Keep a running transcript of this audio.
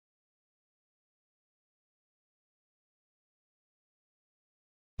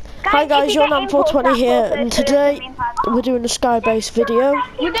Hi guys, you're on 420 here, and today we're doing a Skybase video.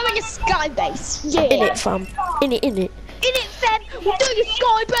 We're doing a Skybase, yeah. In it, fam. In it. In it, fam. We're doing a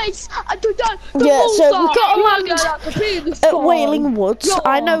Skybase. Yeah, so we've got to land at Wailing Woods. Yeah.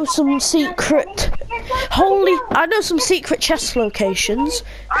 I know some secret chest locations.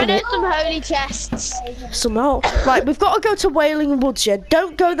 I know some holy chests. Somehow. Right, we've got to go to Wailing Woods, yeah.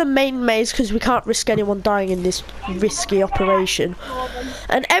 Don't go the main maze because we can't risk anyone dying in this risky operation.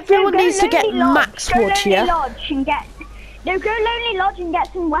 And everyone needs to get max wood, yeah? No, go Lonely Lodge and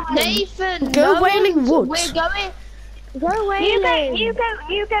get some weapons. Nathan, go Wailing Woods. We're going. Go Wailing. You go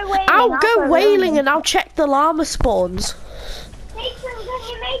Wailing. I'll go Wailing and I'll check the llama spawns. Nathan, can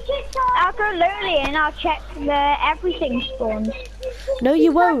you make it so? I'll go Lonely and I'll check the everything spawns. No,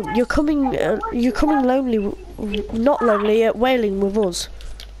 you won't. You're coming lonely, not lonely, at Wailing with us.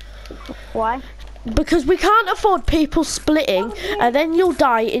 Why? Because we can't afford people splitting, and then you'll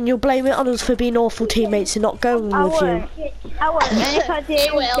die, and you'll blame it on us for being awful teammates and not going with you. I won't. And if I do,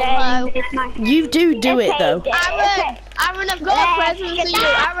 will, it's my... You do it though. Aaron, I've got a present for you.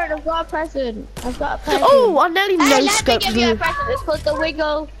 Aaron, I've got a present. Oh, I nearly Hey, no-scoped let me give you you. a present. It's called the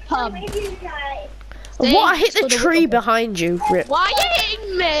Wiggle Pub. What? I hit the tree behind you, Rip. Why are you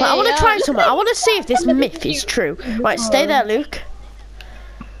hitting me? Right, I want to try something. I want to see if this myth is true. Right, stay there, Luke.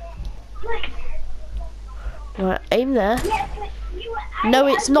 Right, aim there. No,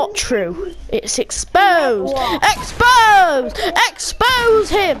 it's not true. It's exposed. Expose! Expose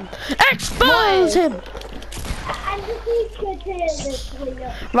him! Expose him!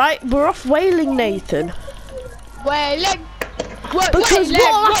 Right, we're off Wailing, Nathan. Wailing. Because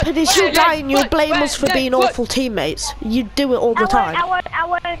what'll happen is you'll die and you'll blame us for being awful teammates. You do it all the time. I won't.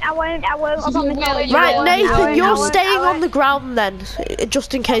 Right, Nathan, you're staying on the ground then,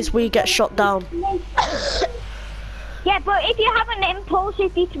 just in case we get shot down. Yeah, but if you have an impulse,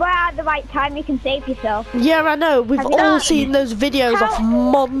 if you swear at the right time, you can save yourself. Yeah, I know. We've all seen those videos of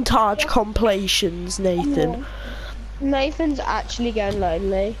montage compilations, Nathan. Nathan's actually going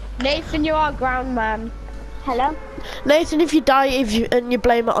lonely. Nathan, you're our ground man. Hello? Nathan, if you die and you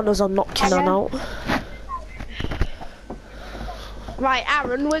blame it on us, I'll knock you out. Right,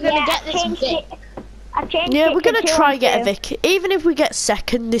 Aaron, we're gonna get this Vic. Yeah, we're gonna try get a Vic. Even if we get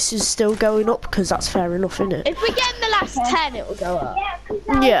second, this is still going up because that's fair enough, isn't it? If we get in the last 10, it will go up.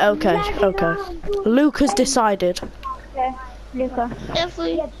 Yeah, okay. Luke has decided. Luca. If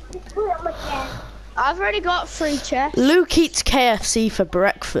we... I've already got 3 chests. Luke eats KFC for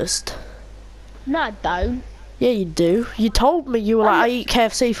breakfast. No, I don't. Yeah, you do. You told me you were like, I eat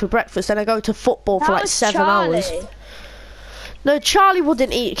KFC for breakfast, and I go to football for like 7 hours. No, Charlie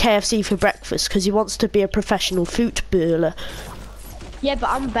wouldn't eat KFC for breakfast because he wants to be a professional footballer. Yeah,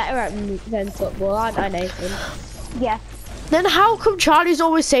 but I'm better at than football, aren't I, Nathan? Yeah. Then how come Charlie's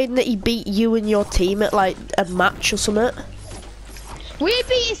always saying that he beat you and your team at like a match or something? We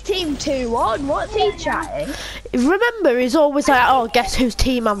beat his team 2-1. What's he chatting? Remember, he's always like, oh, guess whose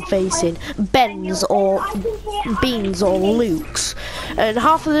team I'm facing? Ben's or Beans or Luke's. And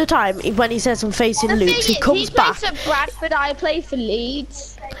half of the time, when he says I'm facing Luke's, he comes back. He plays for Bradford, I play for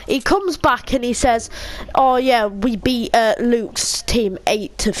Leeds. He comes back and he says, oh yeah, we beat Luke's team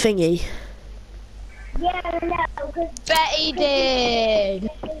 8 to thingy. Yeah, Bet he did.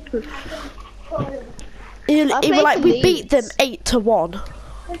 He was like, we beat them 8-1.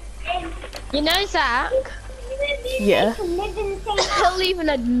 You know, Zach? Yeah. He'll even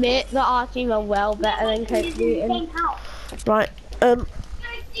admit that our team are well better than Coach Newton. Right,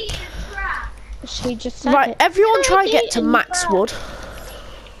 She just said right, it. everyone try get to max wood.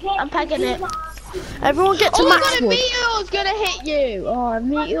 I'm pegging it. Everyone get to max Oh, wood. Meteor's gonna hit you. Oh,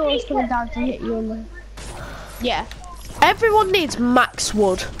 Meteor's coming down to hit you on the... Yeah. Everyone needs max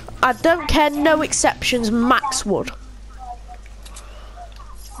wood. I don't care, no exceptions, max wood.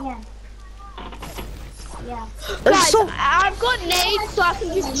 Yeah. Guys, So, I've got nades so I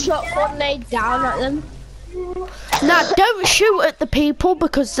can just chuck one nade down at them. now, don't shoot at the people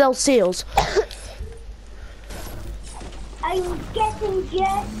because they'll see us. I'm getting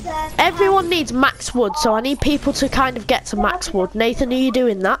just Everyone needs max wood, so I need people to kind of get to max wood. Nathan, are you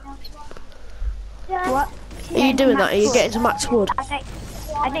doing that? What? Are you doing that? Are you getting to max wood? I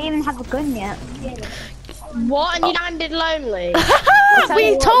don't even have a gun yet. What? And you landed lonely?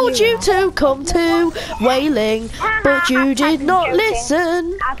 We told you to come to Wailing, but you did not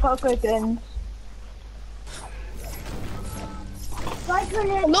listen. I've got good guns.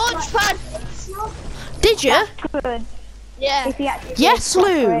 Launch pad! Did you? Good. Yeah. If you actually Yes,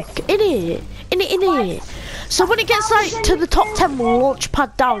 Luke. In it. So when it gets like to the top 10, we'll launch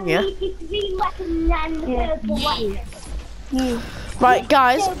pad down, yeah? Right,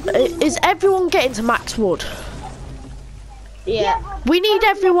 guys, is everyone getting to max wood? Yeah. We need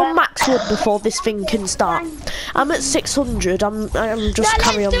everyone max wood before this thing can start. I'm at 600. I'm just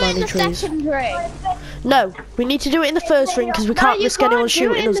carrying on mining trees. No, we need to do it in the first ring because we can't risk anyone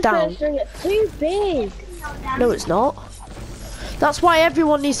shooting us down. It's too big. No, it's not. That's why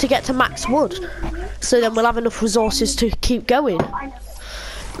everyone needs to get to max wood. So then we'll have enough resources to keep going.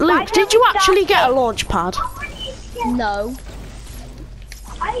 Luke, did you actually get a launch pad? No.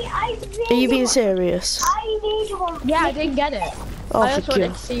 Are you being serious? Yeah, I didn't get it. Oh, I just for you.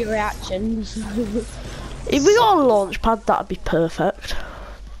 wanted to see your reactions. If we got a launch pad, that'd be perfect.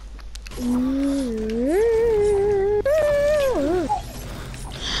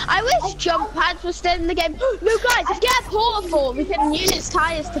 I wish jump pads were still in the game. No, guys, if you get a porta fort, we can use its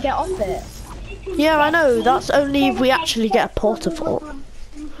tires to get off it. Yeah, I know. That's only if we actually get a porta fort.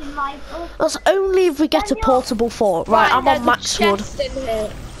 That's only if we get a portable fort. Right, I'm on max wood.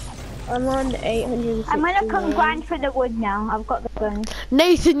 I'm on 800. I'm gonna come grind for the wood now. I've got the guns.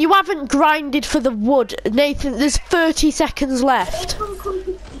 Nathan, you haven't grinded for the wood. Nathan, there's 30 seconds left.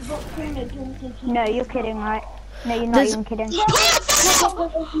 No, you're kidding, right? No, you're not even kidding.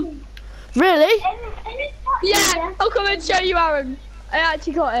 Really? Yeah, I'll come and show you, Aaron. I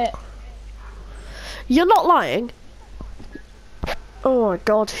actually got it. You're not lying? Oh my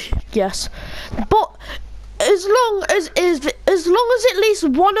god, yes. But as long as at least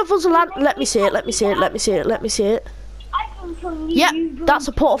one of us land. Let me see it. Let me see it. Let me see it. Let me see it. Yep, that's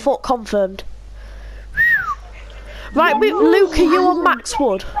a porta fort confirmed. Right, Luke, are you on max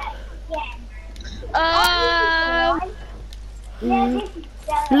wood?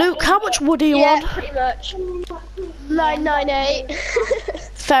 Luke, how much wood are you on? Yeah, pretty much. 998.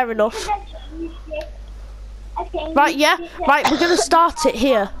 Fair enough. Right, yeah. Right, we're gonna start it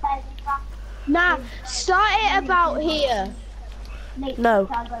here. Nah, start it about here. No.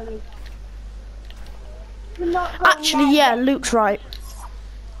 Actually, yeah, Luke's right.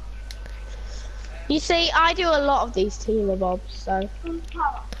 You see, I do a lot of these teamer mobs, so.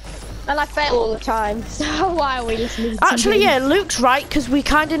 And I fail all the time, so why are we listening to Actually, me? yeah, Luke's right, because we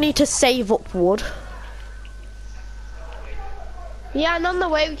kind of need to save up wood. Yeah, and on the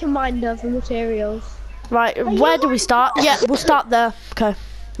way we can mine other materials. Right, where do we start? Yeah, we'll start there. Okay.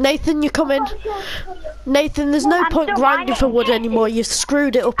 Nathan, you come in. Nathan, there's no point grinding for wood anymore. You've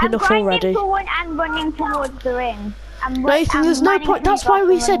screwed it up enough already. I'm grinding for wood and running towards the ring. Nathan, there's no point. That's why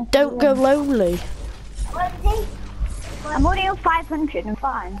we said don't go lonely. I'm already on 500 and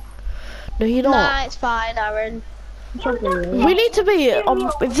fine. No, you're not. Nah, it's fine, Aaron. We need to be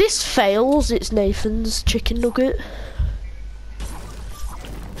on. If this fails, it's Nathan's chicken nugget.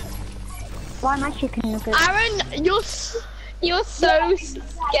 Why am I chicken nugget? Aaron, you're so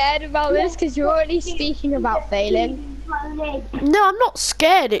scared about this because you're already speaking about failing. No, I'm not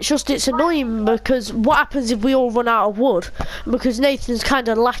scared. It's just it's annoying because what happens if we all run out of wood? Because Nathan's kind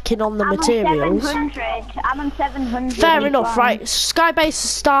of lacking on the materials. I'm on 700. Fair enough, right? Skybase has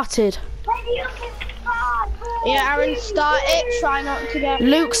started. Yeah, Aaron, start it. Try not to get.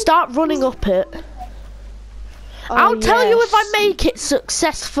 Luke, start running up it. Oh, I'll tell you if I make it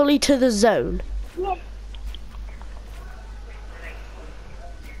successfully to the zone. Yes.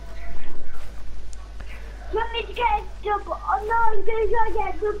 Want me to get a double? Oh no, I'm gonna go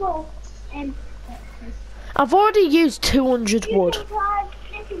get a double. I've already used 200 wood.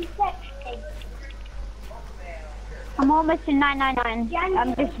 I'm almost to 999.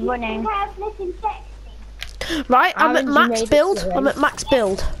 I'm just running. Right, I'm at max build. I'm at max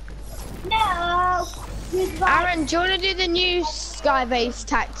build. No. Aaron, do you want to do the new Skybase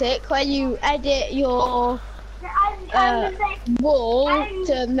tactic where you edit your wall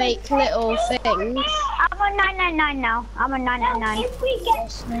to make little things? I'm on 999 now. I'm on 999. If we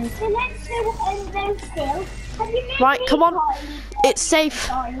get still, Right, come on. It's safe.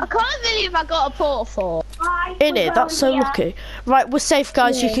 I can't believe I got a porta fort. In it, that's so lucky. Right, we're safe,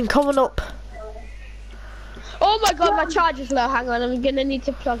 guys. You can come on up. Oh my god, my charger's low. Hang on, I'm gonna need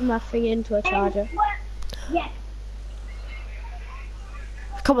to plug my thing into a charger. Yes.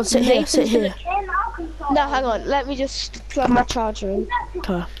 Come on, sit here, sit here. No, hang on. Let me just plug my charger in.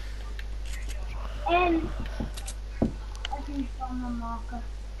 Okay.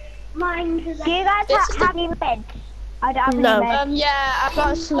 Do you guys have any meds? I don't have any No. meds. Yeah, I've got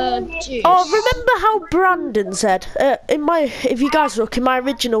a slurp juice. Oh, remember how Brandon said if you guys look in my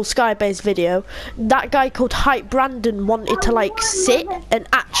original Skybase video, that guy called Hype Brandon wanted to like sit and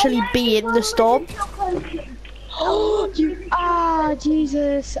actually be in the storm. Oh,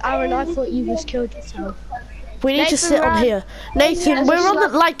 Jesus, Aaron, I thought you just killed yourself. We need to sit on here. Nathan, we're on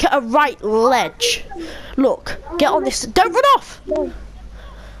the, like a right ledge. Look, get on this. Don't run off.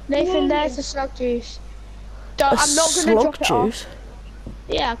 Nathan, there's the slug juice. I'm not gonna drop it off.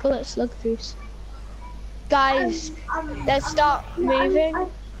 Yeah, I call it slug juice. Guys, let's start moving.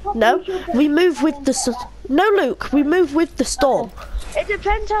 No, we move with the. No, Luke, we move with the storm. It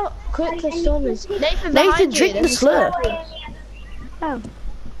depends how quick the storm is. Nathan, drink the slurp. Oh.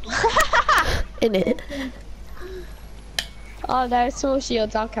 In it. Oh, there's small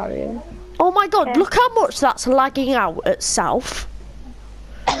shields. I'll carry it. Oh my God! Look how much that's lagging out at south.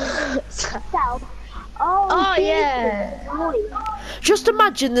 South. Oh yeah. Just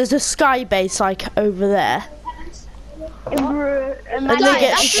imagine there's a sky base like over there, and they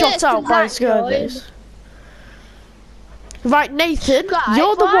get shot out by a sky base. Right, Nathan, Guys,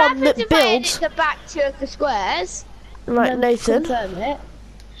 you're the one that builds. the back two of the squares. Right, Nathan.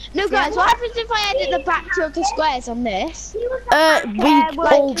 No, guys, what happens if I edit the back two of the squares on this? We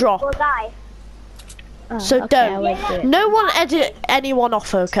all drop. We'll die. So don't. No one edit anyone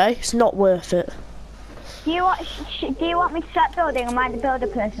off, okay? It's not worth it. Do you want me to start building? Am I the builder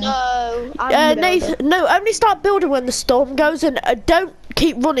person? No, I'm the builder. Nathan, no, only start building when the storm goes, and don't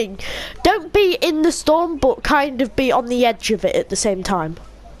keep running. Don't be in the storm, but kind of be on the edge of it at the same time.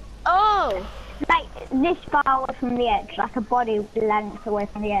 Oh. Like this far away from the edge, like a body length away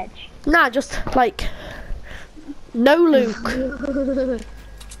from the edge. Nah, just like no Luke.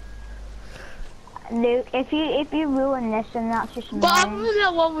 Luke, if you ruin this, then that's just But I'm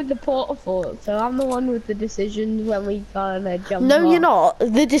the one with the portal fort, so I'm the one with the decisions when we gonna jump. No, off. you're not.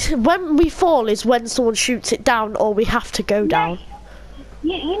 When we fall is when someone shoots it down, or we have to go down.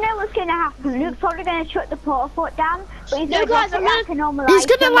 You know what's gonna happen? Luke's probably gonna shut the portal fort down, but he's No, gonna guys, He's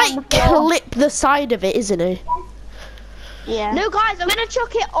gonna like clip the side of it, isn't he? Yeah. No, guys, I'm gonna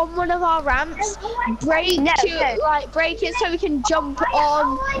chuck it on one of our ramps, break it so we can jump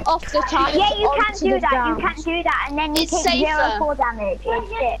on off the tires. Yeah, you can't onto do the that. ground. You can't do that, and then you It's take safer. 0 fall damage.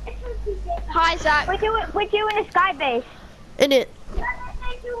 It's it. Hi, Zach. We're doing a sky base. In it.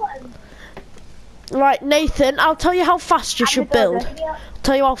 Right, Nathan, I'll tell you how fast you should build. I'll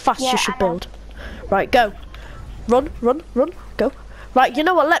tell you how fast you should build. Right, go. Run, run, run, go. Right, you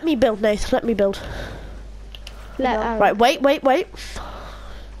know what? Let me build, Nathan. Let me build. Right, wait.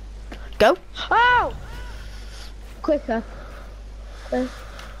 Go. Oh! Quicker.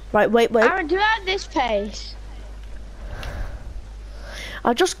 Right, wait. Aaron, do it at this pace.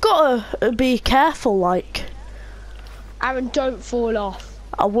 I just gotta be careful, like. Aaron, don't fall off.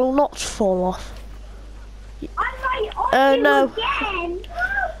 I will not fall off. No.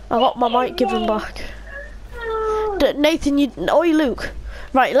 I got my mic given back. Nathan, Oi, Luke.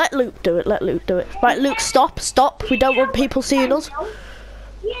 Right, let Luke do it. Right, Luke, stop. We don't want people seeing us.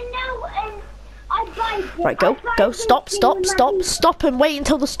 Right, go. Stop and wait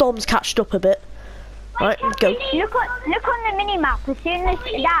until the storm's catched up a bit. Right, go. Look on the mini map. As soon as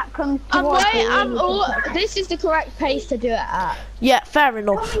that comes towards this is the correct pace to do it at. Yeah, fair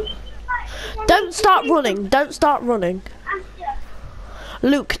enough. Don't start running.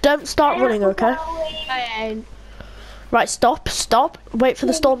 Luke, don't start running, okay? I ain't. Right, stop. Wait for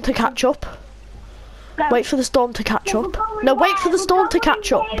the storm to catch up. Wait for the storm to catch up. No, wait for the storm to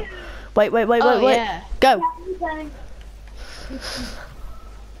catch up. Wait. Yeah. Go.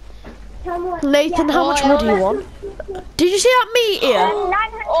 Nathan, how much wood do you want? Did you see that meat here?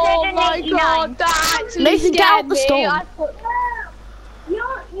 Oh my God, that actually Nathan, get out the storm.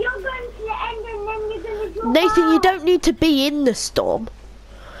 You're going to the end and then you're going to drop Nathan, you don't need to be in the storm.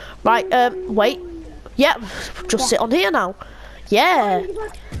 Right, wait. Yep, just sit on here now. Yeah.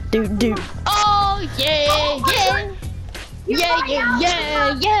 Do. Oh yeah.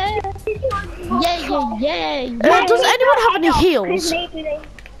 Does anyone have any heals?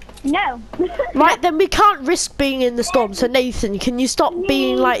 No. Right, then we can't risk being in the storm. So Nathan, can you stop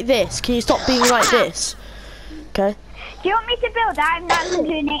being like this? Okay. Do you want me to build? I have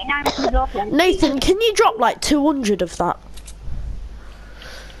 989 Nathan, can you drop like 200 of that?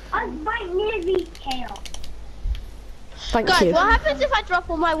 I'm right near the tail. Thank Guys, you. what happens if I drop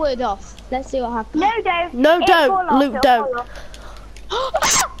all my wood off? Let's see what happens. No, don't. Luke, don't.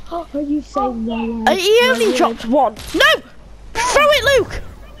 Are you saying no? He only dropped one. No! Throw it, Luke!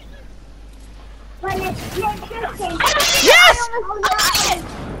 Yes!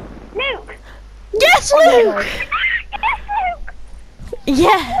 Luke! Yes, Luke!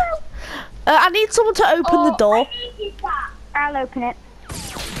 Yeah. I need someone to open the door. I'll open it.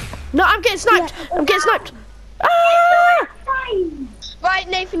 No, I'm getting sniped. Ah! Right,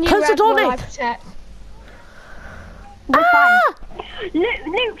 Nathan, you Close the grab door, one, I Nathan. protect. We're fine.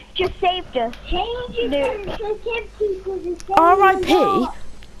 Luke's just saved us. R.I.P.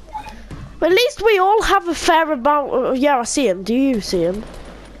 At least we all have a fair amount. Yeah, I see him. Do you see him?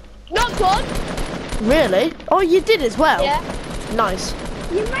 Not one. Really? Oh, you did as well. Yeah. Nice.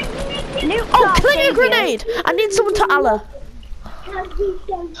 Luke, Oh, cling a grenade! I need someone to Allah.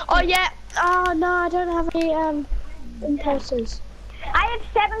 Oh yeah. Oh no, I don't have any impulses. I have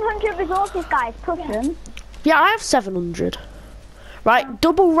 700 resources, guys. Push them. Yeah, I have 700. Right,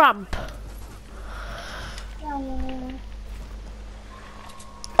 double ramp.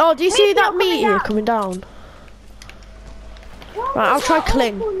 Oh, do you see that meteor coming down? Right, I'll try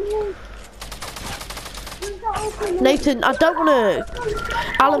cling. Nathan, I don't want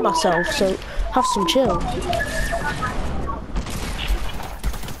to Allah myself, so have some chill.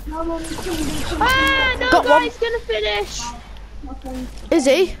 Ah, no Got guy's one. gonna finish. Is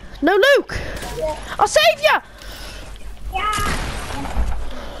he? No, Luke! I'll save you!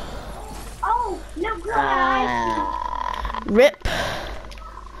 Oh, no, Rip.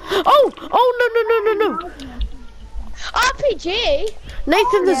 Oh! Oh, no. RPG.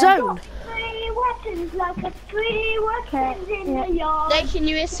 Nathan, the zone. Three weapons, like a 3 weapons in the yard. Nathan,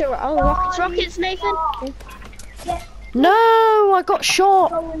 you missed rockets, Nathan. No, I got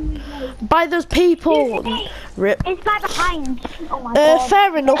shot by those people. Rip. It's by behind. Oh my god.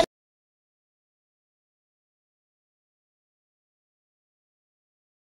 Fair enough.